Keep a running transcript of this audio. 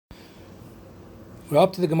We're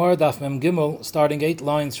up to the Gemara Daf Mem Gimel, starting 8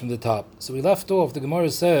 lines from the top. So we left off, the Gemara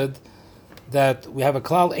said that we have a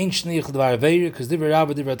klal ein shniach d'var aveir, because divrei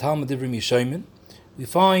Rabba, divrei Talmud, divrei Mishaymin. We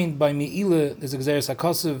find by Mi'ila, there's a Gzeres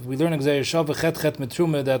HaKosev, we learn a Gzeres Shavah chet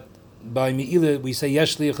Metruma, that by Mi'ila we say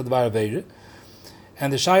yesh shliach d'var aveir.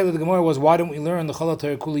 And the Shaila of the Gemara was, why don't we learn the Chala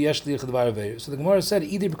Torah Kuli yesh shliach d'var aveir? So the Gemara said,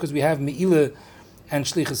 either because we have Mi'ila and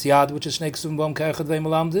Shlichas Yad, which is Shnei Ksuvim B'om Ka'echad V'Eim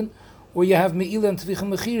Melamdin, or you have Mi'ila and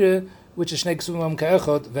Tvichim Mechira, which is Shnei Ksuvim B'om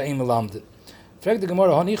Ka'echad V'Eim Melamdin. In fact, the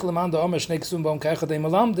Gemara, Hanich L'man Da'omer Shnei Ksuvim B'om Ka'echad V'Eim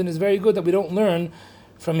Melamdin, is very good that we don't learn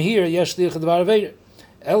from here yesh shliach d'var aveir.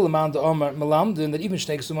 El L'man Da'omer Melamdin, that even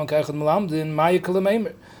Shnei Ksuvim B'om Ka'echad Melamdin, Maya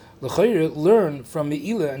Kalameimer. L'chayr, learn from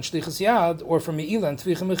Mi'ila and Shlichas Yad, or from Mi'ila and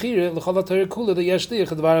Tvichim Mechira, L'chala Torah Kula, the yesh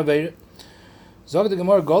shliach d'var aveir. Zog the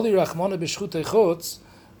Gemara, Goli Rachmona B'shchutei Chutz,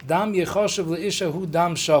 Dam Yechoshev L'isha Hu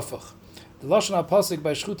Dam Shafach. The Lashon HaPasik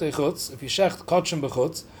by Shchutei Chutz, if you shecht Kotshim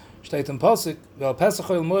B'chutz, steht im Pasik, Ve'al Pesach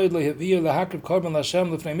Oil Moed Le'Haviyah Le'Hakrib Korban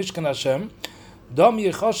L'Hashem L'Fnei Mishkan Hashem, Dam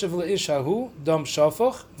Yechoshev L'isha Hu Dam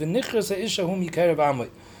Shafach, V'nichras Ha'isha Hu Mikerev Amoi.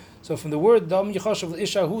 So from the word Dam Yechoshev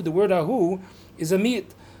L'isha Hu, the word Ahu is a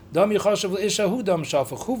meat. Dam Yechoshev L'isha Hu Dam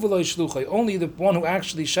Shafach, Hu V'loi Shluchai. Only the one who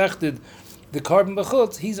actually shechted the Korban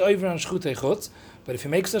B'chutz, he's over on Shchutei Chutz. But if he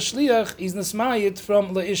makes a shliach, he's nesmayit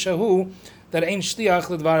from le'ishahu that ain't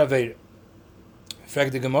shliach l'dvar aveir.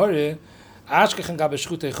 Frag the Gemara, ashkech gabe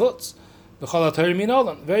shchutei chutz, b'chol ha'torah min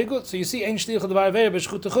olam. Very good. So you see, ain't shliach l'dvar aveir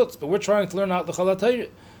b'shchutei chutz, but we're trying to learn out the chol ha'torah.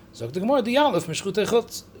 So the Gemara, the yalef m'shchutei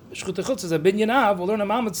chutz. Shchutei chutz is a binyan av. We'll learn a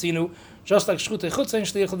mamatzinu, just like shchutei chutz ain't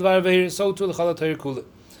shliach l'dvar aveir, so too the chol ha'torah kula.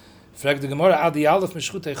 Frag the Gemara, ad the yalef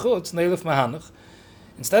m'shchutei chutz, neilef mahanach.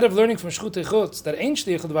 Instead of learning from Shchutei Chutz that ain't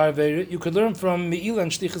Shliach d'var aveir, you could learn from Mi'ila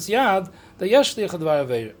and Shlichas Yad that yesh Shliach d'var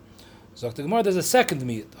aveir. So the Gemara, there's a second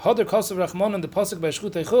meat. Hoder Kosev Rachmon and the pasuk by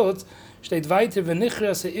Shchutei Chutz steht weiter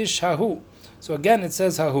v'nichras ha'ish hahu. So again it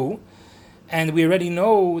says hahu, and we already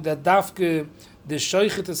know that dafke the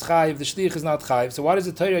shoichet is chayiv, the shliach is not chayiv. So why does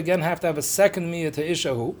the Torah again have to have a second meat ha'ish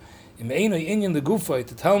hahu? In Me'enoi Inyan the Gufay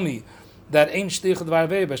to tell me that ain't Shliach d'var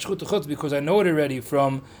aveir by Shchutei Chutz, because I know it already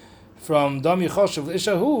from Dam Yechoshev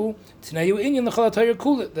L'ishahu, Tneyu Inyan L'chol ha'torah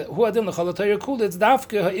kula, Hu Adin L'chol ha'torah kula, it's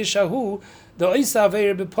Dafke Ha'ishahu, the Oisa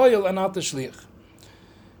Aveir B'poyel, and not the Shliach.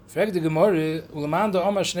 Frag the Gemara, U'leman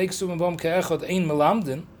Da'omar Shnei Ksuvim B'om Ka'echad Ein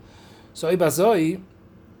Melamdin, so Ibazoi,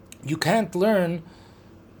 you can't learn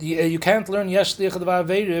Yesh Shliach d'var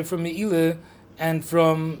aveir from Me'ila and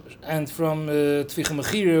from Tvichim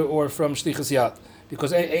Mechira or from Shlichas Yad,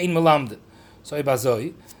 because Ein Melamdin. So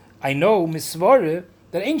Ibazoi, I know Misvare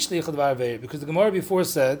that ain't shliach d'var aveir, because the Gemara before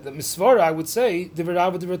said that misvara I would say divrei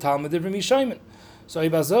Rabba, divrei Talmud, divrei Mishaymin. So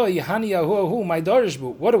Ibazoi Yehani Yahu my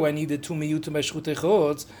darishbu. What do I need the two miyutim by Shchutei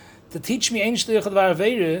Chutz to teach me ain't shliach d'var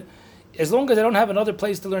aveir? As long as I don't have another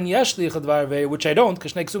place to learn yesh shliach d'var aveir, which I don't,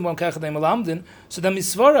 because Shnei Ksuvim B'om Ka'echad V'Eim Melamdin. So then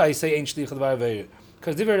misvara I say ain't shliach d'var aveir,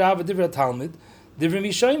 because divrei Rabba, divrei Talmud, divrei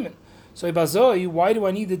Mishaymin. So Ibazoi, why do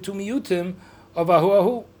I need the two miyutim of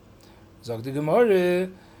Ahu? Zog the Gemara,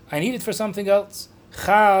 I need it for something else. It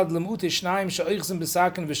says Dam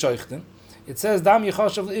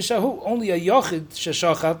Yechoshev L'ishahu, only a yochid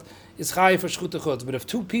sheshachat is chayiv for Shchutei Chutz. But if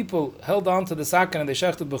two people held on to the saken and they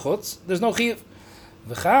shechted b'chutz, there's no chayiv.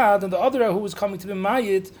 V'chad, and the other who is coming to be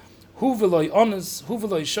mayit, hu v'loi ones, hu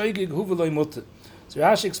v'loi shoygig, hu v'loi mutter. So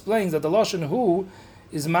Rashi explains that the lashon hu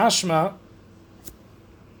is mashma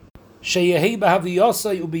sheyehei b'havi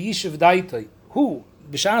yosai u'b'yishiv daitai. Hu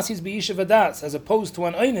b'shas is b'yishiv adas, as opposed to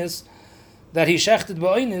an oines that he shechted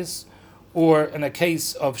ba'onis, or in a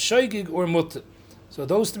case of shoygig or mutter. So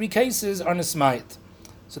those three cases are nesmayit.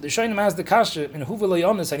 So the Shoinim asked the kasha, in huvelay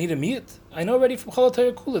onis, I need a miyat. I know already from Chol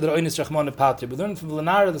ha'torah kula that onis rachmana patri. We learned from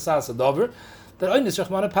Lenara the Sasa Dover that onis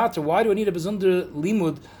rachmana patri. Why do I need a bezunder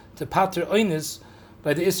limud to patr onis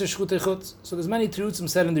by the Isser Shchutei Chutz? So there's many truths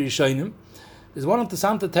said in the Rishonim. There's one of the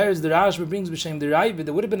Santa Teres the Rashba brings b'shem the Raiva.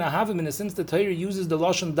 There would have been a havim in a sense the Torah uses the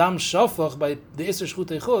lashon dam shafach by the Isser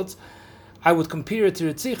Shchutei Chutz. I would compare it to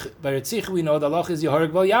Ritzich. By Ritzich we know the Allah is Yehareg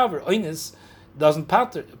Val Yaver. Oines doesn't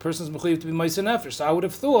patter. A person's mechuyev to be Meiser Nefesh. So I would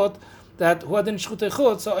have thought that Hu Adin Shchutei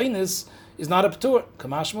Chutz, so Oines is not a P'tur.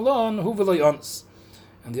 Kamash Malon, Hu V'loi Ones.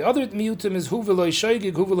 And the other miyutim is Hu V'loi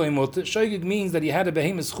Shoygig, Hu V'loi Mutter. Shoygig means that he had a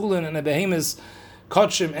behemoth chulin and a behemoth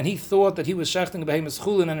kotchim, and he thought that he was shechting a behemoth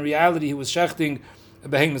chulin, and in reality he was shechting a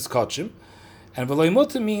behemoth kotchim. And V'loi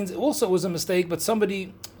Mutter means also it was a mistake, but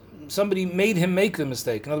somebody made him make the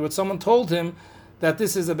mistake. In other words, someone told him that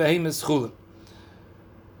this is a behemoth chulin.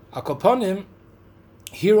 Akoponim,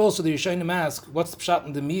 here also the Rishonim ask, what's the pshat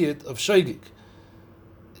in the miyat of shoygig?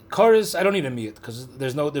 Chorus, I don't need a miyat, because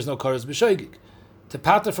there's no chorus b'shoygig. To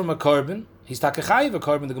pater from a korban, he's takechayiv a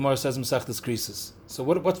korban. The Gemara says Masechta Krisis. So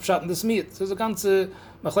what's pshat in this miyat? So there's a ganze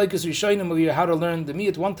machlekes rishonim over here how to learn the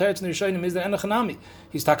miyat. One teretz in the rishonim is the enochanami.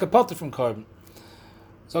 He's takepotter from korban.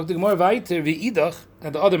 So the Gemara weiter v'idach,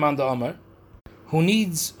 and the other man the Amar, who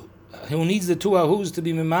needs the two ahus to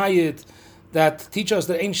be mimayit that teach us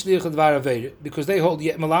that ain't shliach advar avera, because they hold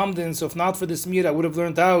yet malamdin. So if not for this miyat, I would have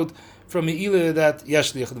learned out from Meila that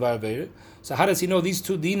yesh shliach advar avera. So how does he know these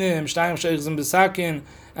two dinim, shtayim sheichzim besakin,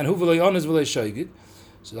 and hu v'lo yonis v'lo shoygid?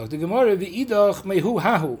 So Dr. Gemara v'idach mehu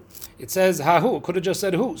hahu. It says hahu. Could have just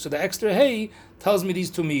said hu. So the extra hey tells me these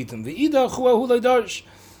two miitim. V'idach hu ahu leidarsh.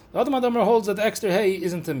 The other Madamar holds that the extra hay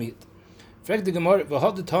isn't a meat. Frag the Gemara,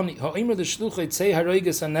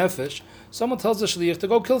 someone tells the shliach to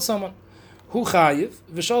go kill someone. Hu chayiv,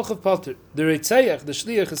 v'sholchav pater. The reitzeach, the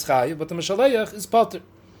shliach is chayiv, but the meshaleach is pater.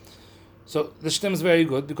 So the shtim is very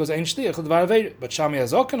good because ein shliach l'dvar aveir. But Shammai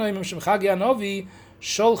Hazoken oimim shem chagi anovi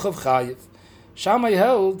sholchav chayiv. Shammai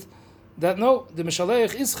held that no, the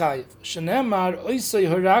meshaleach is chayiv. Shenemar oisei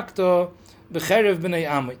harakto b'cherev b'nei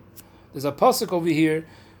amoi. There's a pasuk over here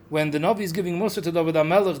when the Navi is giving Musa to David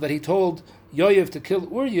HaMelech that he told Yoav to kill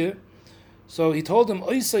Uriah. So he told him,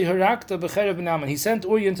 Oisei harakta b'cherev b'nei Ammon. He sent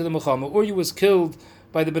Uriah into the Milchama. Uriah was killed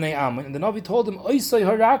by the Bnei Ammon. And the Navi told him, Oisei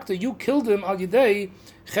harakta, you killed him al yidei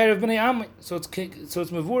cherev b'nei Ammon. So it's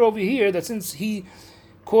mevur over here that since he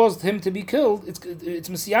caused him to be killed, it's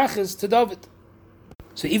Mesiachas to David.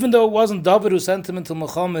 So even though it wasn't David who sent him into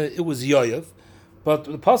Milchama, it was Yoav. But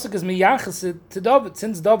the pasuk is miyachasit to David.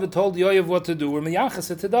 Since David told Yoav what to do, we're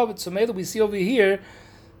miyachasit to David. So maybe we see over here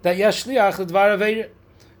that yashliach l'dvar aveir.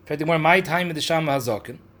 Try more my time in the Shammai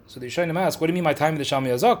Hazoken. So the Yishanim ask, what do you mean my time in the Shammai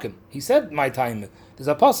Hazoken? He said my time. There's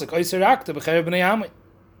a pasuk oiser akta b'cherev b'nei amoi.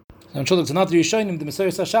 Now, it's not the Yishanim. The Messiah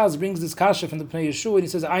Sashaz brings this kasha from the Pnei Yeshua, and he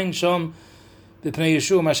says ein shom b'Pnei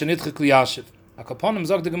Yeshua mashenitchik liyashiv. Akaponim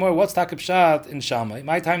zog the Gemara. What's takipshat in Shammai?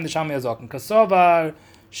 My time in the Shammai Hazoken. Kasovar.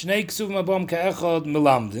 Shnei ksuvim abom ke'echad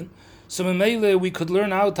melamdin. So memele we could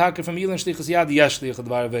learn out taka from Ilan shlichus yad yesh shlichus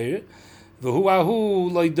dvar aveir. V'hu ahu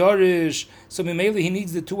loydorish. So memele he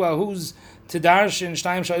needs the two ahus to darshan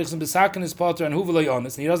shtayim shaychim besakin his potter and hu v'loy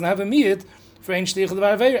honest. And he doesn't have a miyat for ein shlichus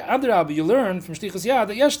dvar aveir. Adrabi, you learn from shlichus yad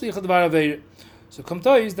that yesh shlichus dvar aveir. So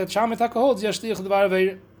komtois that Shammai taka holds yesh shlichus dvar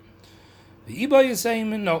aveir. The Iba is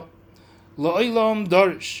saying no. Lo'olam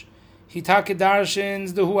dorish. He taka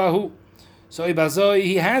darshans the hu ahu. So Ibazoi,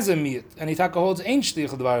 he has a miyat, and he holds ein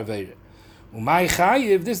shliach d'var aveira. Umay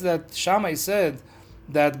chayiv, this that Shammai said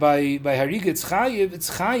that by hariga it's chayiv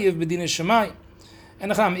b'dina shemai.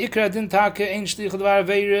 And Acham Ikra didn't take ein shliach d'var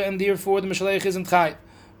aveira, and therefore the Mishalech isn't chayiv.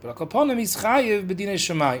 But Akaponim is chayiv b'dina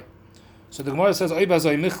shemai. So the Gemara says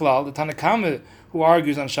Ibazoi Michlal, the Tanakama who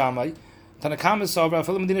argues on Shammai, Tanakama saw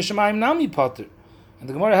Rafalim b'dina shemai nami potter. And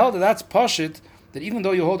the Gemara held that that's pashit, that even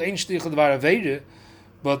though you hold ein shliach d'var aveira,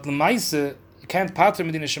 but the Maisa, you can't pater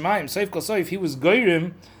Medina Shemaim. Seif kol seif, he was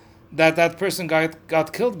goyrim that person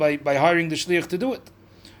got killed by hiring the shliach to do it.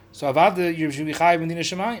 So avada you should be chayiv Medina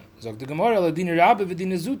Shemaim. Zog the Gemara ladina rabbe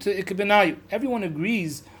v'dina zuta ikebenayu. Everyone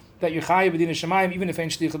agrees that you're chayiv Medina Shemaim even if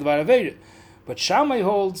ain't shliach d'var aveira. But Shammai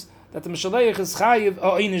holds that the Meshaleich is chayiv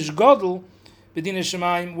o'inish godel v'dina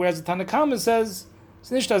Shemaim, whereas the Tanakama says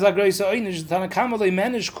it's nicht as agreis o'inish. The Tanakama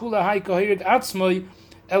leimenish kula hay kohirig atzmoi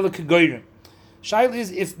ele kegoyrim. Shail is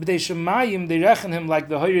if b'dei shemayim they reckon him like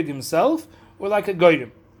the hoyrig himself or like a goyrim.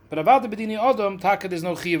 But about the b'dini adam taka there's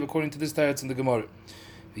no chiyuv according to this teretz in the Gemara.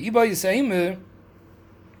 V'yiba yisayim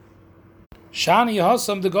shani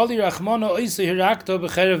yahasam the gali rachmana oisei hirakta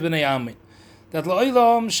b'cherev b'nei amin. That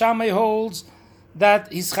la'olam Shammai holds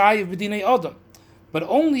that he's chayiv b'dinei adam, but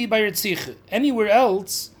only by Ritzicha. Anywhere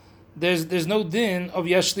else there's no din of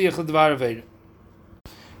yesh shliach l'dvar aveira.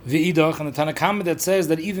 V'idach, and the Tanakama that says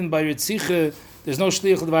that even by Ritzicha there's no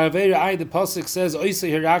shliach l'dvar aveira. The pasuk says oisei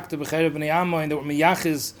hirakta b'cherev b'nei amoi, and that we're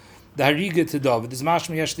miyachis the hariga to David. This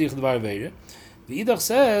mashma yesh shliach l'dvar aveira. V'idach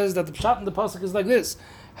says that the pshat in the pasuk is like this: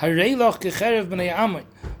 Hareilach kecherev b'nei amoi,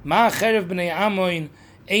 ma cherev b'nei amoi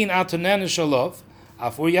ein atonen shalov,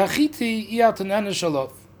 afur yachiti I atonen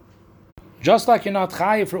shalov. Just like you're not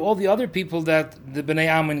chayiv for all the other people that the b'nei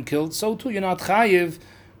amoi killed, so too you're not chayiv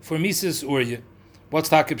for Mises Uriah. What's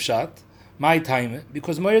takib pshat? My time,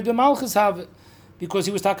 because Moed b'malchus have it. Because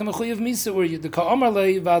he was talking mechuyev misa Uriah. The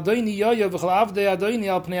ka'amarlei v'adoini yoya v'chalavdei adoini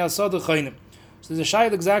al pnei asad chayim. So there's a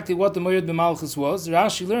shayl exactly what the Moed b'malchus was.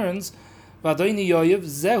 Rashi learns v'adoini yoyev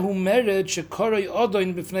zehu mered shekorei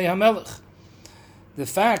adoin b'fnei hamelech. The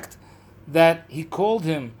fact that he called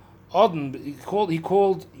him Odin, he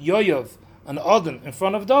called Yoyev an Odin in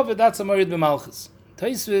front of David, that's a Moed b'malchus.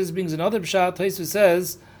 Taisviz brings another pshat. Taisviz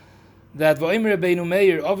says that V'omer Rabbeinu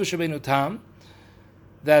Meir Avish Rabbeinu Tam,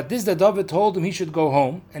 that David told him he should go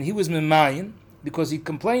home, and he was memayin, because he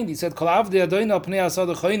complained. He said,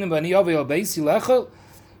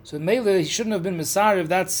 so Mele, he shouldn't have been Messiah if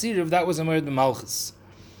that Sir, if that was a Merid B'Malchus.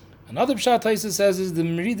 Another Pshat Taisa says is the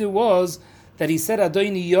Merida was that he said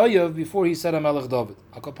Adoni Yoyev before he said Amelech David.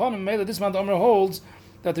 Akapanim Mele, this man Omer holds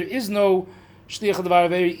that there is no Shliach D'var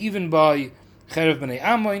Averi even by Cherev B'nei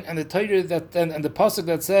Amoin, and the Torah that and the pasuk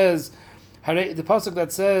that says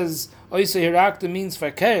Oisei Hirakta means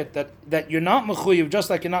Fakeret, that you're not Mechuyev, just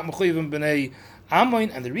like you're not Mechuyev in B'nei Amoin,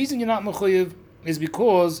 and the reason you're not Mechuyev is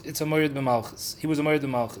because it's a Merid B'Malchus. He was a Merid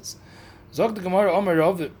B'Malchus. Zog the Gemara Omer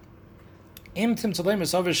Rav, Im Tim Tzalei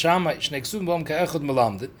Mesaver Shammai Shnei Ksum B'om Ka'echad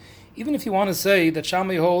Melamdet. Even if you want to say that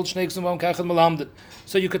Shammai holds Shnei Ksum B'om Ka'echad Melamdet,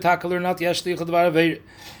 so you could tackle or not Yesh Lichad D'var Averi,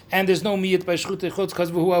 and there's no miyat by Shchut Echutz because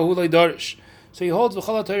V'hu Ahu Lei Darish. So he holds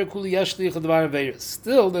V'chol HaTorah Kuli Yesh Lichad D'var Averi.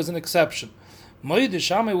 Still, there's an exception. Moide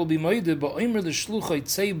Shammai will be Moide Ba'omer the Shluchai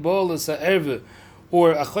Tzei Bol as Erve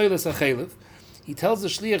or Achoil as Achelev. He tells the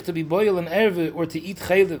shliach to be boil an erve or to eat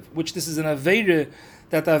chaylev, which this is an aveira,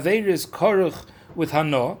 that aveira is koruch with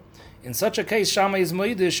hano. In such a case, Shammai is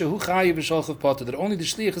moide shehu chayiv v'sholchav potter, that only the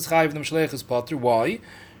shliach is chayiv and the shliach is potter. Why?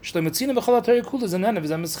 Shlemetzina v'chol HaTorah kula is an enev, is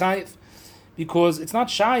a mischayiv. Because it's not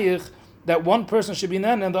shayich that one person should be an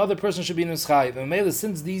and the other person should be an mischayiv. And Mele,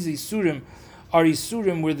 since these isurim are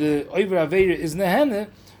isurim where the over aveira is nehene,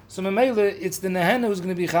 so Mele, it's the nehene who's going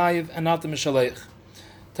to be chayiv and not the mishalech.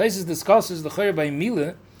 Taisus discusses the chayr by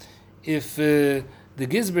Mila, if the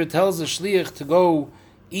Gizber tells the shliach to go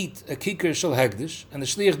eat a kikar shel hegdish, and the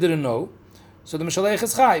shliach didn't know, so the mishalech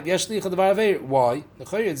is chayiv. Yes, shliach d'var aveir. Why? The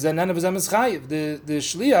chayr is zanen of zem is chayiv. The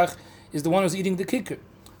shliach is the one who's eating the kikar.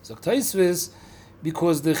 So Taisus,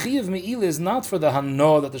 because the chiyav meila is not for the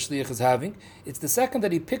hano that the shliach is having. It's the second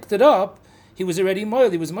that he picked it up, he was already moil.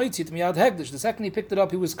 He was moitzit miyad hegdish. The second he picked it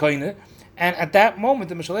up, he was koine, and at that moment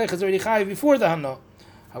the mishalech is already chayiv before the hano.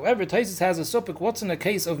 However, Taisus has a supik. What's in a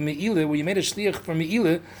case of me'ila, where you made a shliach for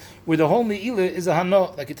me'ila, where the whole me'ila is a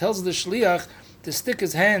hano, like it tells the shliach to stick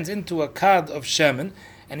his hands into a kad of shemen,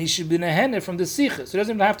 and he should be nehene from the sicha, so he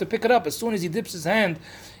doesn't even have to pick it up. As soon as he dips his hand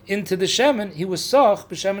into the shemen, he was soch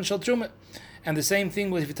b'shemen shel truma. And the same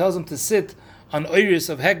thing if he tells him to sit on oiris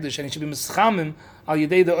of hegdish, and he should be mischamim al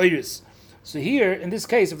yedei the oiris. So here, in this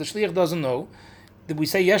case, if the shliach doesn't know, that we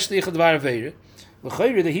say yesh shliach d'var aveir,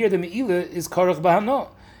 l'chayre, here the me'ila is karach b'hano.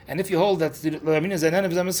 And if you hold that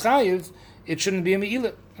it shouldn't be a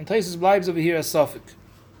me'ila. And Taisus blives over here as Suffolk.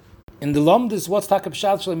 In the Lomdus, what's takab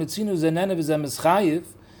shat shalem etzinu zenenev zem eschayiv,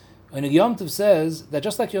 and the Yom Tov says that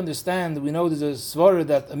just like you understand, we know there's a svara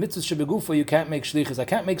that a mitzvah shebegufa you can't make shlichus. I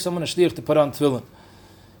can't make someone a shlich to put on tefillin,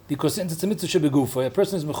 because since it's a mitzvah shebegufa, a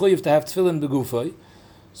person is mechuyev to have tefillin begufa.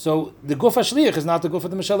 So the guf shlich is not the guf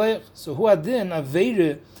of the mishalech. So who adin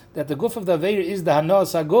aveire that the guf of the aveire is the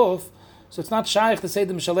hanos haguf. So it's not shaykh to say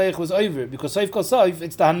the mishalech was over, because saif kol saif,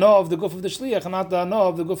 it's the hana of the guf of the shliach and not the hana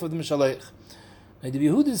of the guf of the mishalech. Now the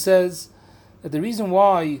Yehuda says that the reason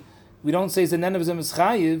why we don't say zenenev zem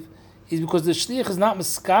eschayiv is because the shliach is not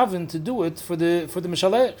miskaven to do it for the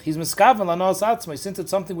mishalech. He's miskaven lanos atzmai, since it's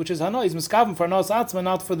something which is hana. He's miskaven for hanos atzmai,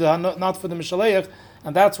 not for the mishalech,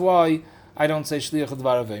 and that's why I don't say shliach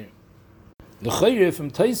d'var aveir. The chayre from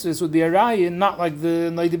Taisus would be a raya, not like the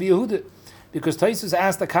Noida Yehuda. Because Taisus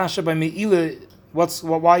asked the kasha by Me'ila, why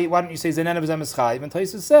don't you say Zenenev Zem is chayiv? And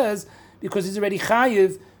Taisus says, because he's already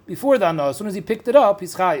chayiv before the anah. As soon as he picked it up,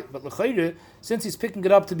 he's chayiv. But l'chayre, since he's picking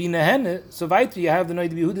it up to be nehene, so weiter you have the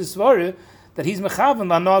Noida Yehuda svara that he's mechavan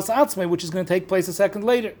l'anahas atzmei, which is going to take place a second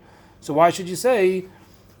later. So why should you say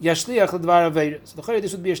yashliach l'dvar aveira? So l'chayre,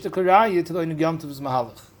 this would be a shtekar raya to the Yom Tov's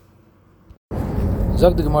mahalach.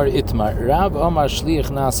 Zog the Gemara Itmar, Rab Omar Shliach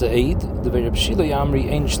Nasa Eid, the Reb Shilo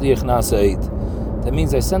Yamri Ein Shliach Nasa Eid. That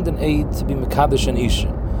means I send an Eid to be Mekadosh and Isha.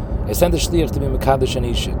 I send a Shliach to be Mekadosh and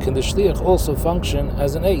Isha. Can the Shliach also function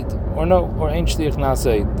as an Eid? Or no? Or Ein Shliach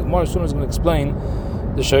Nasa Eid? The Gemara soon is going to explain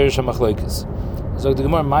the Shayrish HaMachloikis. Zog the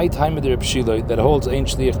Gemara, my time of the Reb Shilo that holds Ein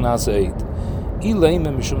Shliach Nasa Eid.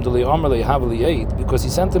 Because he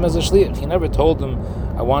sent him as a shliach. He never told him,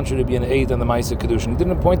 I want you to be an aid on the Maaseh Kiddushin. He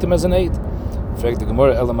didn't appoint him as an aid. In fact, the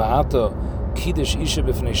Gemara Elama'ata Kiddush Isha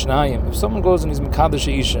b'fnei Shnayim. If someone goes and he's Mekadosh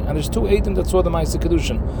Isha, and there's two Eidim that saw the Maaseh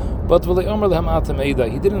Kiddushin, but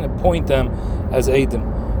he didn't appoint them as Eidim.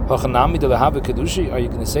 Are you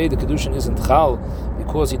going to say the Kiddushin isn't Chal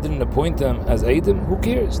because he didn't appoint them as Eidim? Who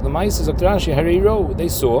cares? The Maaseh Zaktrashi Hariro, they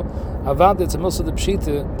saw Avad, it's a milsa the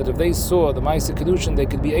Pshita that if they saw the Maaseh Kiddushin, they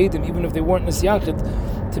could be Eidim even if they weren't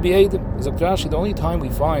Nisyachid to be Eidim. Zaktrashi, the only time we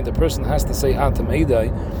find a person has to say Atam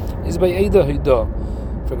Eidai is by Eidah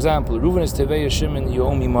Hidah. For example, Reuven is Teveya Shimon, you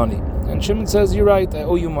owe me money. And Shimon says, you're right, I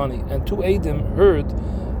owe you money. And two Eidim heard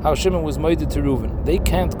how Shimon was moided to Reuven. They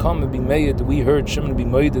can't come and be made. We heard Shimon be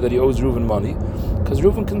moided that he owes Reuven money, because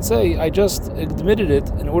Reuven can say, I just admitted it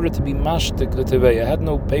in order to be mashtik l'tevei. I had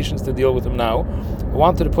no patience to deal with him now. I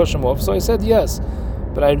wanted to push him off, so I said yes,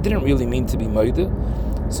 but I didn't really mean to be moided.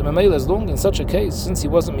 So Mamela, as long in such a case, since he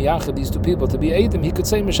wasn't miyachid these two people to be Eidim, he could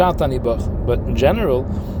say mishatani bach. But in general,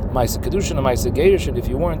 Maisa Kiddushin and Maisa Gerushin, if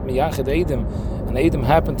you weren't miyachid Eidim, and Eidim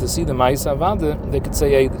happened to see the Maisa Avada, they could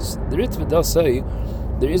say Eidis. The Ritva does say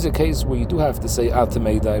there is a case where you do have to say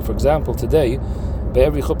Atameidai. For example, today, by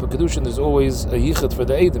every chuppah Kiddushin, there's always a yichud for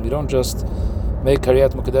the Eidim. You don't just make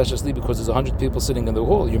Kariyat Mukadesh Asli because there's 100 people sitting in the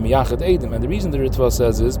hall. You're miyachid Eidim. And the reason the Ritva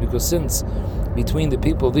says is because since between the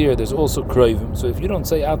people there's also Kroivim. So if you don't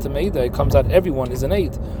say Atameidai, it comes out everyone is an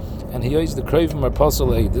Eid. And he is the Kroivim are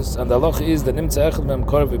Pasal Eidis. And the halacha is that Nimtza Echad Mem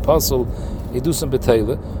Korv Pasal Edusam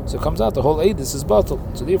B'Teile. So it comes out the whole Eidis is batal.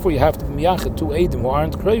 So therefore you have to be miyachid two Eidim who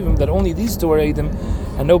aren't Kroivim, that only these two are Eidim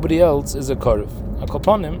and nobody else is a Korv.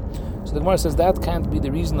 Akoponim. So the Gemara says that can't be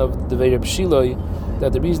the reason of the Ve'Reb Shiloi,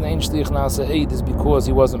 that the reason Ein Shliach Nasa Eid is because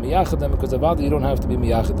he wasn't miyachid them, because Avada you don't have to be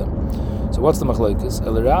miyachid them. So what's the machlokes?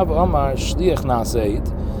 El Rav Omar Shliach Nasa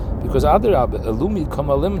Eid, because Adar Rabbe Elumi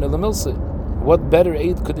Kamalim Nelamilse. What better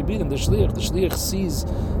aid could there be than the shliach? The shliach sees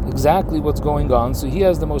exactly what's going on, so he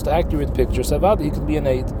has the most accurate picture. So Avada, he could be an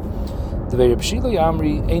aid. The Ve'Reb Shiloi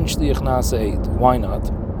Amri Ein Shliach Nasa Eid. Why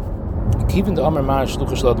not? Even the Amar Mar Shluch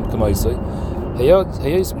Shladim Kamaisai.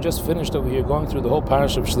 Hayos, we just finished over here going through the whole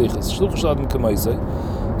parish of shlichus. Shluch Shladim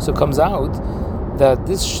Kamaisai. So it comes out that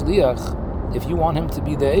this shliach, if you want him to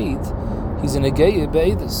be the aid, he's an Egei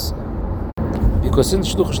Be'edis. Because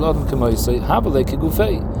since Shluch Shladim Kamaisai, Habalei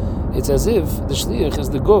Kegufei. It's as if the shliach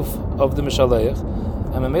is the guf of the Mishaleach,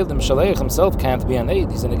 and the Mishaleach himself can't be an aid,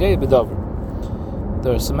 he's an Egei Bedavar.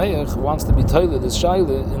 The Sameach wants to be Taila, this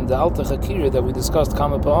Shaila, in the Alta Chakira that we discussed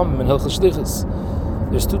Kama Pa'amim in Hilchas Shlichus.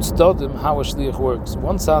 There's two tzadim how a shliach works.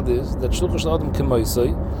 One side is that Shluch Shladim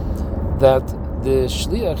Kamaisai, that the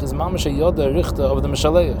shliach is mamash yoda richta of the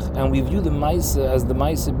Mishaleach, and we view the Maisa as the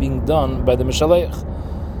Maisa being done by the Mishaleach.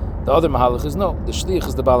 The other mahalach is no, the shliach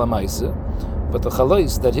is the Bala Maisa, but the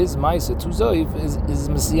chalais that his Maisa to Zoiv is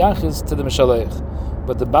Mesiachis to the Mishaleach,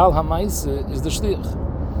 but the Baal HaMaisa is the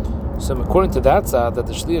shliach. So according to that side, that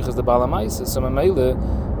the shliach is the Baal HaMaisa, so Mamela,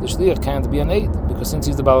 the shliach can't be an aid, because since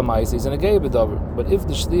he's the Baal HaMaisa, he's an Egei B'Davar. But if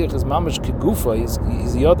the shliach is mamash kegufa,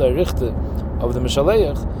 he's yoda richte of the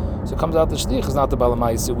Mishaleach, so it comes out the shliach is not the Baal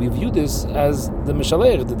HaMaisa. We view this as the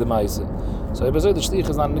Mishaleach did the Maisa. So if I say the shliach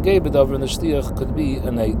is not an Egei B'Davar, and the shliach could be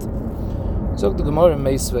an aid. So the Gemara in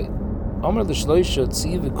Meisvei, Omer l'shloisha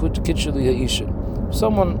tziv kitcheli ha'isha.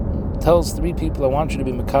 Someone tells three people, I want you to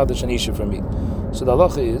be Mekadosh and Isha for me. So the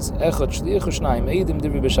halacha is Echad Shliach U'Shnayim Eidim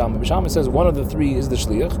Divri B'Shama. B'Shama says one of the three is the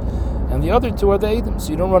Shliach, and the other two are the Eidim.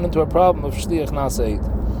 So you don't run into a problem of Shliach Nasa Eid.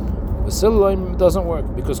 B'Siloim doesn't work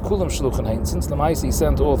because Kulam Shluchim Hein. Since the Maisi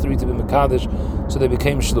sent all three to be Mekadosh, so they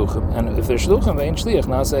became Shluchim. And if they're Shluchim, they ain't Shliach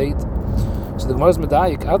Nasa Eid. So the Gemara's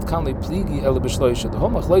Medayik Ad Kanli Pligi El B'Shloisha. The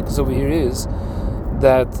whole machlokes over here is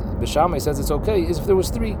that B'Shamai says it's okay is if there was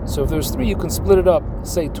three. So if there was three, you can split it up.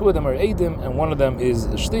 Say two of them are Eidim and one of them is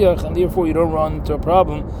Shliach, and therefore you don't run into a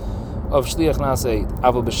problem of Shliach Nasa Eid.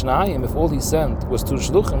 Aval B'Shnayim, if all he sent was two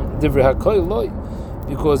Shluchim, Divrei HaKoil Loi.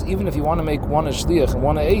 Because even if you want to make one a Shliach and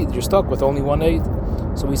one a Eid, you're stuck with only one Eid.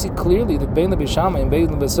 So we see clearly that Bein B'Shamai and Bein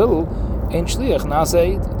B'Silul ain't Shliach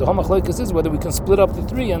Nasa Eid. The whole machlokes is whether we can split up the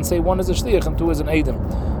three and say one is a Shliach and two is an Eidim.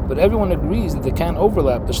 But everyone agrees that they can't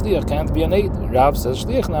overlap. The shliach can't be an aid. Rav says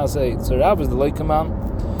shliach nasa aid. So Rav is the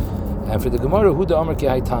loikaman. And for the Gemara, who the Amar ki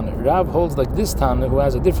haytana? Rav holds like this Tana, who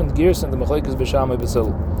has a different gears than the machlokes b'shamai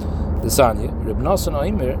b'sil. The Sanya, Reb Nasan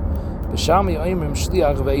Oimer, b'shamai Oimrim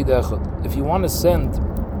shliach ve'eid echad. If you want to send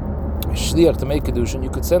a shliach to make Kiddushin, you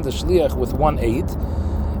could send a shliach with one aid,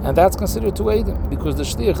 and that's considered two aidim, because the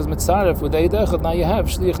shliach is mitzaref with eid echad. Now you have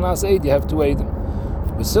shliach nasa aid, you have two aidim.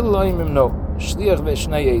 B'sil Oimrim no. Shliach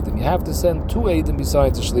ve'shnei eidim. You have to send two eidim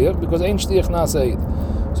besides the shliach, because ain't shliach nasa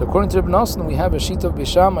eid. So according to Reb Nosson, we have a sheet of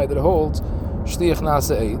Bishamai that holds shliach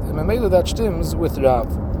nasa eid, and Mamela that stems with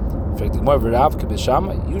Rav. In fact, the more of Rav ke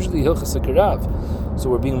Bishamai, usually hilchasa ke Rav. So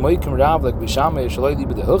we're being moikim Rav like Bishamai shaloi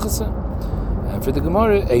b'de hilchasa. And for the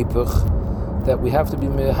Gemara Eipach, that we have to be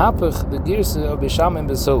mehapach the girsa of Bishamai and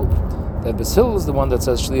Basil. That Basil is the one that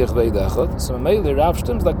says shliach ve'eid echad. So Mamela Rav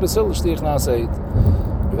stems like Basil shliach nasa eid.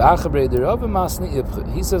 He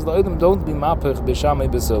says the Oidam don't be mapich b'shamay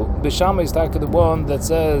b'sil. B'shamay is the one that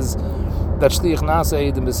says that shliach nasa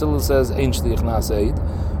eid, and b'sil says ain't shliach nasa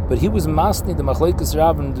eid. But he was masni the machlekes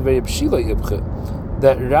Rav and the Ve'Reb Shiloi ibche.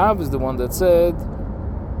 That Rav is the one that said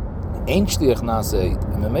ain't shliach nasa eid.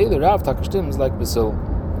 And Mamela Rav takashtim is like b'sil.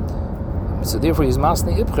 So therefore, he's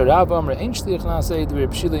masni ibcher. Rav Amr ein shliach nasa eid,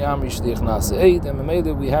 Reb Shilei Amri shliach nasa eid, and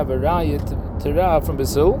Mamela we have a raya to Rav from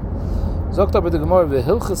Basil. Zokt up with the Gemara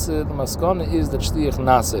v'hilchasid. The maskana is that shliach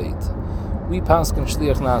nasa eid. We paskin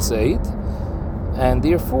shliach nasa eid, and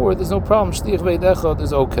therefore there's no problem. Shliach veid echad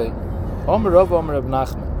is okay. Amr Rav Amr Reb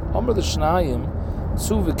Nachman. Amr the Shnayim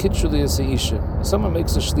tzu v'kitchuli esisha. Someone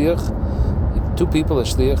makes a shliach, two people a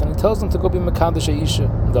shliach, and he tells them to go be mekadosh isha.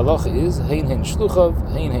 The halacha is hein shluchav,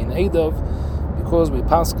 hein eidav, because we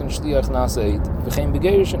paskin shliach nasa eid. V'chein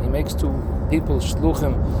begerishin, he makes two people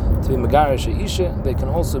shluchim to be megarish isha. They can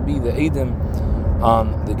also be the eidim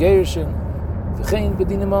on the gerishin. V'chein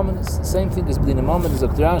b'dinim amanis. Same thing as b'dinim amanis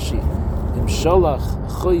of Rashi. Im sholach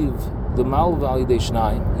choyiv the malva al yidei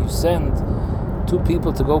shnayim. You send two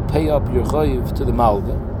people to go pay up your choyiv to the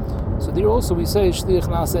malva. So there also we say shliach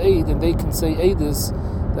nasa eid, and they can say eidus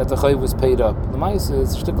that the chayiv was paid up. The ma'aseh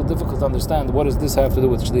is difficult to understand. What does this have to do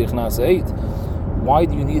with shliach nasa eid? Why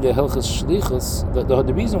do you need a hilchas shlichus?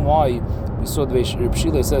 The reason why we saw the Reb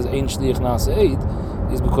Shilei says ein shliach nasa eid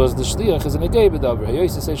is because the shliach is an egei b'davar. He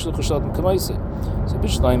used to say shlichus shalom k'maiseh. So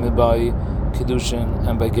b'shleimah by Kiddushin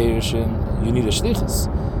and by Gerushin you need a shlichus,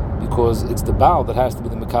 because it's the Baal that has to be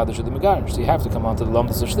the Mekadosh or the Megarish. So you have to come on to the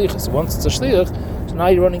Lamdas of Shlichus. So once it's a Shliach, so now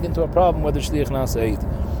you're running into a problem whether Shliach Nasa Eid.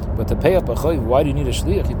 But to pay up a Chayv, why do you need a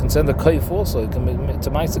Shliach? You can send a Kayf also. You can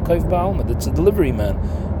to Maisa Kayf Ba'alma. It's a delivery man.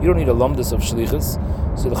 You don't need a Lamdas of Shlichus.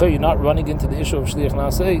 So the Chayv, you're not running into the issue of Shliach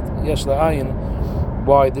Nasa Eid. Yesh La'ayin,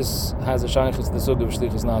 why this has a Shaychus, the Sug of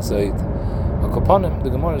Shlichus Nasa Eid. Akopanim, the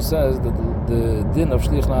Gemara says that the din of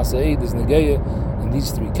Shliach Nasa Eid is Negeya in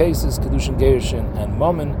these three cases, Kiddushin, Gerushin, and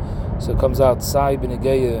Mammon. So it comes out Sai bin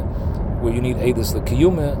Negeya, where you need Eidus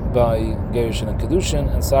L'Kiyume by Gerushin and Kiddushin,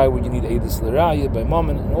 and Sai where you need Eidus L'Raya by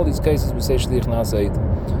Mammon. In all these cases we say Shliach Nasa Eid.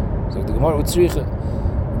 So the Gemara Utzricha,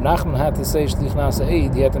 Nachman had to say Shliach Nasa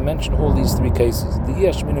Eid, he had to mention all these three cases. The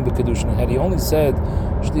Yesh Minu B'Kiddushin, had he only said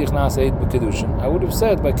Shliach Nasa Eid B'Kiddushin, I would have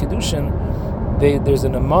said by Kiddushin there's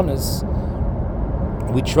an amonis.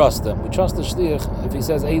 We trust him. We trust the shliach. If he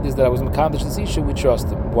says Eid is that I was mekadosh this isha, we trust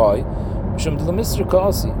him. Why?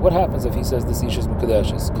 What happens if he says this isha is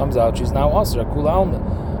mekadeshes? Comes out she's now asra kula alma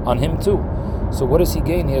on him too. So what does he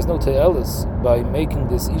gain? He has no te'elis by making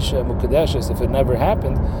this isha mekadeshes if it never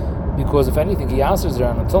happened, because if anything he answers her,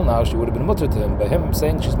 and until now she would have been mutter to him. By him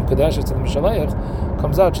saying she's mekadeshes to the mishaleich,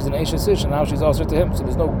 comes out she's an eshes ish, and now she's asra to him. So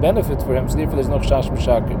there's no benefit for him. So therefore there's no chash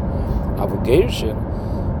mishakir. Avu gershin,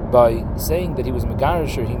 by saying that he was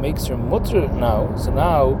Megarisher, he makes her mutter now. So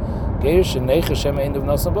now,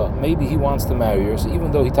 maybe he wants to marry her. So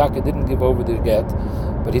even though Hitaka didn't give over the get,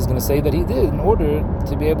 but he's going to say that he did in order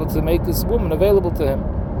to be able to make this woman available to him.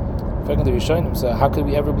 So how could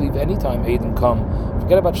we ever believe anytime Adam come?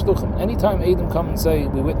 Forget about Shluchim. Anytime Adam come and say,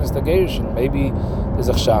 we witnessed a Gerushin, maybe there's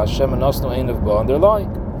a Chash, Shem and Osno Ein of Ba, and they're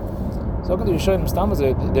lying. So the Rishonim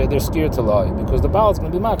they're scared to lie, because the Baal is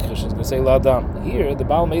going to be makrish. He's going to say Ladam. Here, the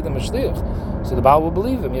Baal made them a shliach, so the Baal will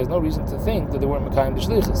believe him. He has no reason to think that they weren't mekayim the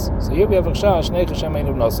shlichus. So here we have Chash Neicha Shem Ein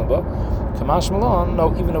of Nasamba. Kamash Malon.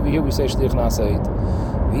 No, even over here we say shliach Nasait.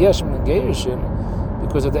 V'yesh min Gerushin,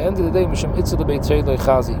 because at the end of the day, Mishem Itzel Beit Trei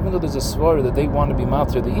Chazi. Even though there's a svara that they want to be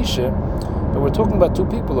matter the isha, but we're talking about two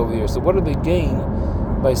people over here. So what do they gain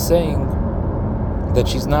by saying that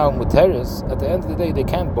she's now muteris? At the end of the day, they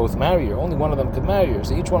can't both marry her. Only one of them could marry her.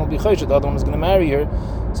 So each one will be choshet. The other one is going to marry her.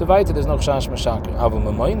 So weiter, there's no chash mashakir. Avu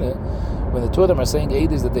memoine, when the two of them are saying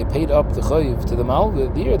eidis that they paid up the chayiv to the malva,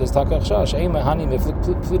 here there's takach shash. Eima hani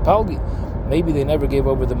meflipalgi. Maybe they never gave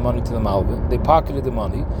over the money to the malva. They pocketed the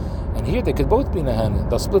money, and here they could both be nehani.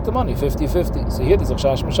 They'll split the money 50-50. So here there's a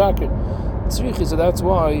chash mashakir. Tzrichi. So that's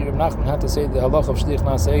why Reb Nachman had to say the halach of shliach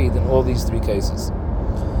nasa eid in all these three cases.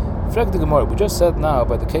 The Gemara, we just said now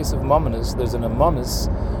by the case of Mamonis, there's an amonis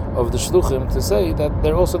of the shluchim to say that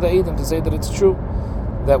they're also the eidim to say that it's true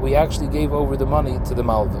that we actually gave over the money to the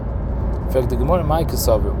malva. In fact, the Gemara my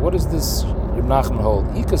kasaver, what does this Reb Nachman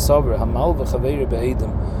hold? He kasaver hamalva chaveira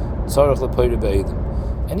be'edim tzarach lepoira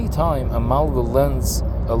be'edim. Anytime a malva lends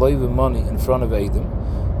a loiva money in front of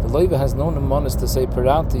edim, the loiva has no amonis to say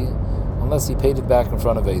parati unless he paid it back in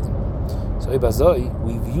front of edim. So Ibazoi,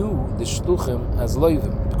 we view the shluchim as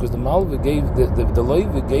loivim, because the malva gave the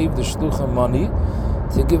loiva gave the shluchim money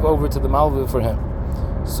to give over to the malva for him.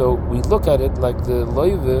 So we look at it like the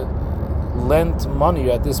loiva lent money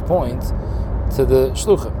at this point to the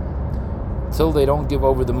shluchim till they don't give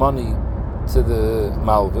over the money to the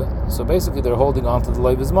malva. So basically they're holding on to the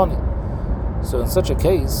loiva's money. So in such a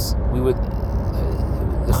case, we would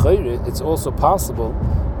it's also possible,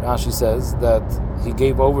 Rashi says, that he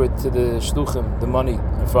gave over to the shluchim the money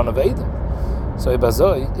in front of Edom. So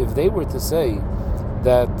Ibazoi, if they were to say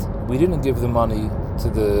that we didn't give the money to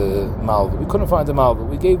the malva. We couldn't find the malva.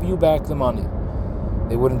 We gave you back the money.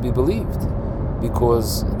 They wouldn't be believed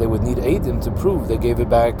because they would need Eidim to prove they gave it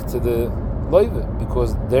back to the loiva,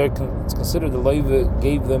 because it's considered the loiva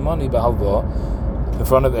gave them money b'halva in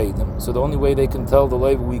front of Eidim. So the only way they can tell the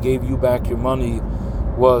loiva we gave you back your money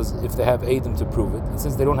was if they have Eidim to prove it. And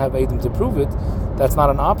since they don't have Eidim to prove it, that's not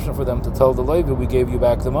an option for them to tell the loiva we gave you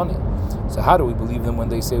back the money. So how do we believe them when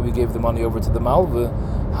they say we gave the money over to the malva?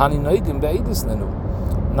 Hani noigim be'edis nenu.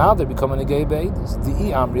 Now they're becoming a gay be'edis.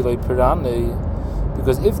 Di'i amri loy pirane.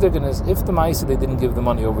 Because if the Maisa, they didn't give the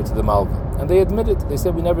money over to the malva, and they admitted, they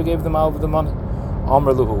said we never gave the malva the money.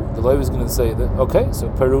 Amr luhu, the loiva is going to say that, okay, so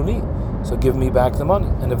peruni, so give me back the money.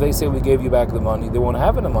 And if they say we gave you back the money, they won't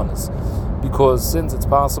have an amanis, because since it's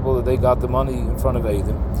possible that they got the money in front of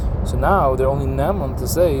Eidim, so now they're only naman to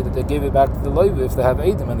say that they gave it back to the loiva if they have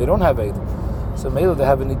Eidim, and they don't have Eidim. So maybe they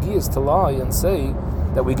have an igiyas to lie and say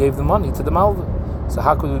that we gave the money to the malva. So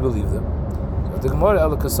how could we believe them? The Gemara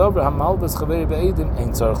Elakasabra Hamalbas Chaver Be'edim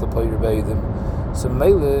Ain't Tzarich L'Poyer Be'edim. So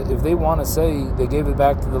Mele, if they want to say they gave it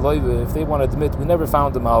back to the loiva, if they want to admit we never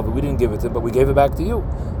found the malva, we didn't give it to them, but we gave it back to you,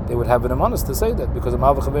 they would have an amanis to say that, because the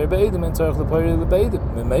malva Chaver Be'edim Ain't Tzarich L'Poyer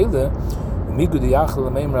Be'edim. Mele, Umigud Yachal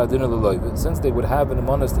L'Meimra Adina L'Loiva. Since they would have an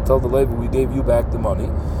amanis to tell the loiva we gave you back the money,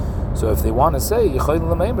 so if they want to say Yechoyl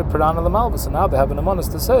L'Meimra Perana L'Malva, so now they have an amanis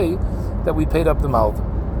to say that we paid up the malva,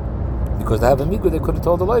 because they have a migu, they could have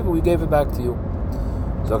told the loiva we gave it back to you.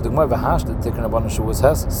 So the Gemara v'hashta tikkun Rabbanan shuas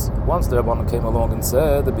hesses. Once the Rabbanan came along and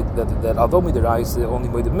said that although midiraisa only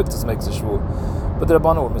way the miktas makes a shvur, but the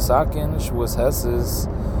Rabbanan were misakin shuas hesses.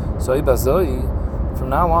 So ibazoi, from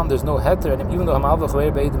now on there's no heter, and even though hamal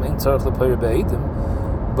v'chaver be'edim ain't tzarich l'poyer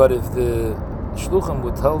be'edim, but if the shluchim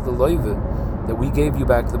would tell the loiva that we gave you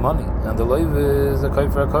back the money, and the loiva is a koy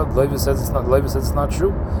for a kod, the loiva says it's not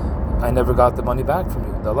true. I never got the money back from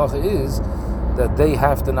you. The halacha is that they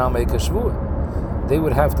have to now make a shvur. They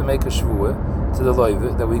would have to make a shvua to the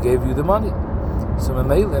loiva that we gave you the money. So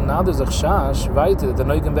Memele, now there's a chashash weiter that they're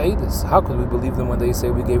noigim be'edis. How could we believe them when they say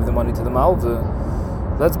we gave the money to the malva?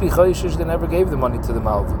 Let's be chayshish, they never gave the money to the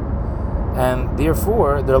malva, and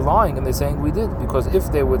therefore they're lying and they're saying we did, because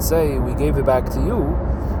if they would say we gave it back to you,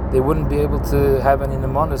 they wouldn't be able to have any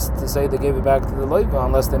nemanis to say they gave it back to the loiva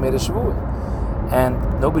unless they made a shvua, and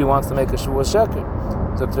nobody wants to make a shvua sheker.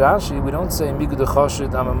 So Rashi, we don't say migud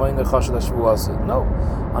chashid amamayne chashid ashvuasa. No,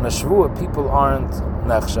 on a shvua people aren't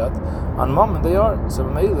nechshad. On moment they are. So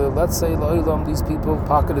let's say la'olam, these people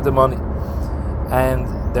pocketed the money, and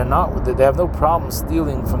they have no problem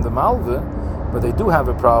stealing from the malva, but they do have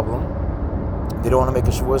a problem. They don't want to make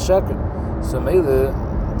a shvua sheker. So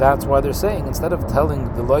that's why they're saying, instead of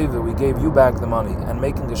telling the loiva we gave you back the money and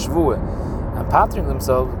making a shvua and pattering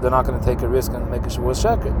themselves, they're not going to take a risk and make a shvua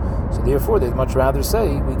sheker. So therefore, they'd much rather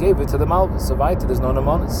say we gave it to the malva. So weiter, there's no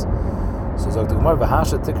nemanis. So Zog the Gemara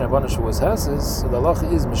v'hasha tikkun Rabbanan shuas hesses. So the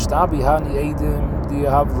halacha is mishtabi hani eidim the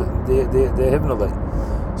hivnalei.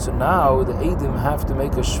 So now the eidim have to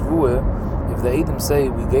make a shvua. If the eidim say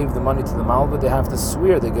we gave the money to the malva, they have to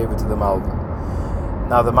swear they gave it to the malva.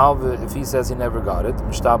 Now the malva, if he says he never got it,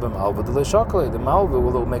 mishtabim malva the malva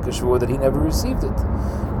will make a shvua that he never received it.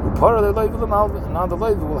 Now the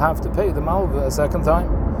loiva will have to pay the malva a second time,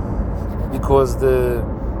 because the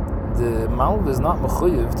malva is not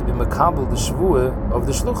mechuyev to be makabel the shvua of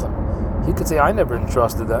the shluchim. He could say I never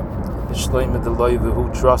entrusted them. The shleim the loiva who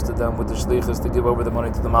trusted them with the shlichus to give over the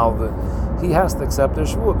money to the malva, he has to accept their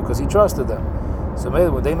shvua because he trusted them. So maybe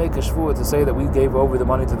when they make a shvua to say that we gave over the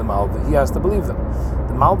money to the malva, he has to believe them.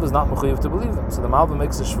 The malva is not mechuyev to believe them. So the malva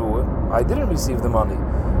makes a shvua, I didn't receive the money.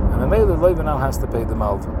 And the loiva now has to pay the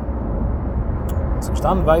malva. So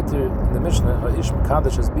stand weiter in the Mishnah, Ish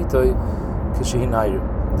Mekadesh's Bitoy Kishehinayir.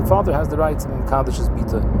 The father has the right to Mekadesh's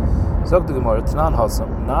Bitoy. Zog the Gemara, Tanan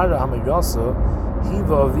Hasam, Nara Hamirasa,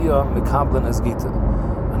 Hiva Avia Mekablan as Gita.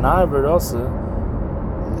 A Nara Verasa,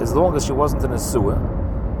 as long as she wasn't in a sewer,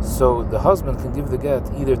 so the husband can give the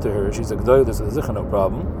get either to her, she's a Gdoilah, so there's no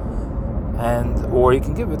problem, or he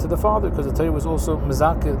can give it to the father, because the Torah was also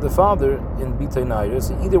Mezakeh, the father, in B'tei Naira,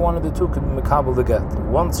 so either one of the two could Mekabel the get.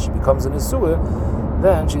 Once she becomes an Isua,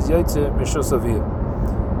 then she's Yotze Rishus Aviyah.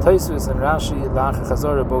 Taisvis and Rashi, Lach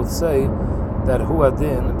Chazara both say that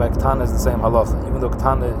Huadin by Ktana is the same halacha. Even though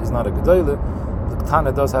Ktana is not a Gedoyle, the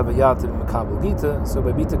Ktana does have a Yativ Mekabel Gita, so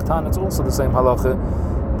by B'tei Ktana it's also the same halacha,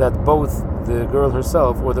 that both the girl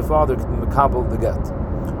herself or the father can Mekabel the get.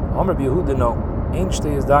 Omer B'Yehuda, no. There's no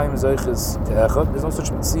such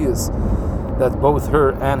mitzvahs that both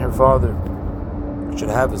her and her father should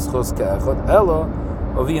have a schus ke'echad. Ella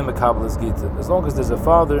oviyah mekabel is gita. As long as there's a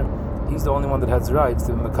father, he's the only one that has the rights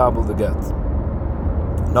to mekabel the get.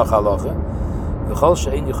 Noch halacha. V'chol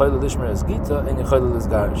she'ein yichayla lishmer as gita, and yichayla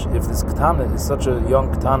lizgarish. If this ketana is such a young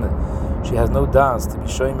ketana, she has no das to be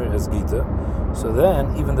shomer as gita, so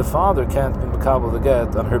then even the father can't be makabel the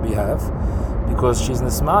get on her behalf, because she's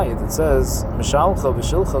nismayit. It says mishalcha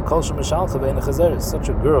v'shilcha kol shemishalcha ve'ein chazeres. Such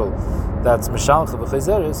a girl that's mishalcha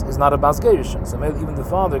v'chazeres is not a bas gerushin. So maybe even the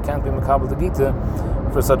father can't be makabel the gita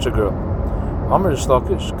for such a girl. Amr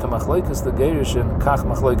shlokish kamachleikas the gerushin kach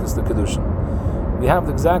machleikas the kiddushin. We have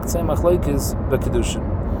the exact same machlekes by Kiddushin.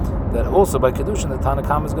 That also by Kiddushin, the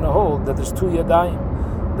Tanakam is going to hold that there's two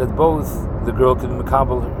yadayim, that both the girl could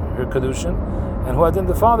makabel her Kiddushin, and who then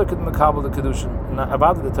the father could makabel the Kiddushin. And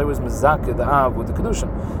about the Torah is mezakeh the av with the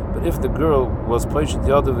Kiddushin. But if the girl was placed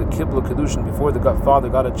the other with kibla Kiddushin before the father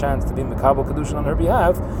got a chance to be makabel Kiddushin on her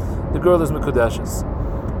behalf, the girl is mekudeshes.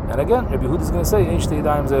 And again, Rabbi Yehuda is going to say eish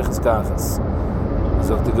yadayim zeiches kachas.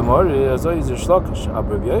 So the Gemara is always a shlokish.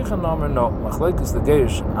 Aber Rabbi Yochanan Amar no machlekes the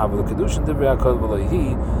Kiddushin. Aber the Kiddushin divrei hakol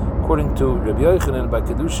v'lohi. According to Rabbi Yochanan, by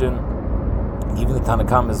Kiddushin, even the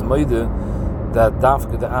Tanakam is moide that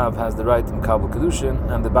dafka the av has the right to makabel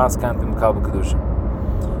Kiddushin, and the bas can't be makabel Kiddushin.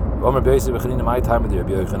 Omer be'eser v'chanina my time with Rabbi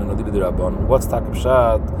Yochanan and Libe the Rabban. What's takab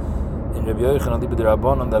shad in Rabbi Yochanan and Libe the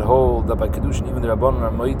Rabban that hold that by Kiddushin even the Rabban are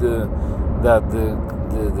moide that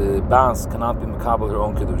the bas cannot be makabel her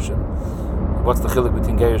own Kiddushin. What's the chiluk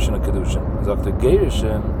between Gerushin and Kiddushin? Dr.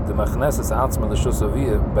 Gerushin, the machneses atzma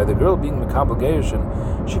l'shusaviyah, by the girl being makabel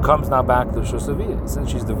Gerushin, she comes now back to l'shusaviyah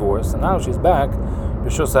since she's divorced, and now she's back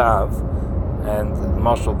l'shusav, and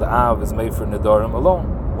marshal the av is made for nedarim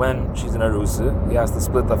alone. When she's in arusa, he has to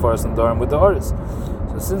split the faras and nedarim with the oris.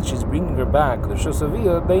 So since she's bringing her back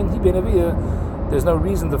l'shusaviyah, bein hi bein aviyah, there's no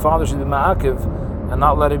reason the father should be ma'akiv and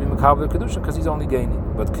not let her be makabel Kiddushin because he's only gaining.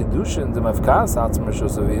 But Kiddushin, the mafkas atzma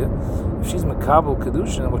l'shusaviyah, if she's makabel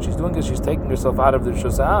Kiddushin, what she's doing is she's taking herself out of the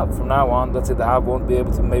Rishus Av. From now on, let's say the Av won't be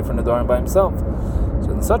able to be made for Nedarim by himself.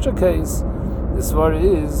 So in such a case, the svara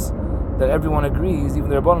is that everyone agrees, even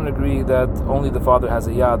the Rabbanan agree, that only the father has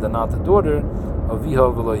a yad and not the daughter of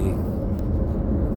Viha V'lohi.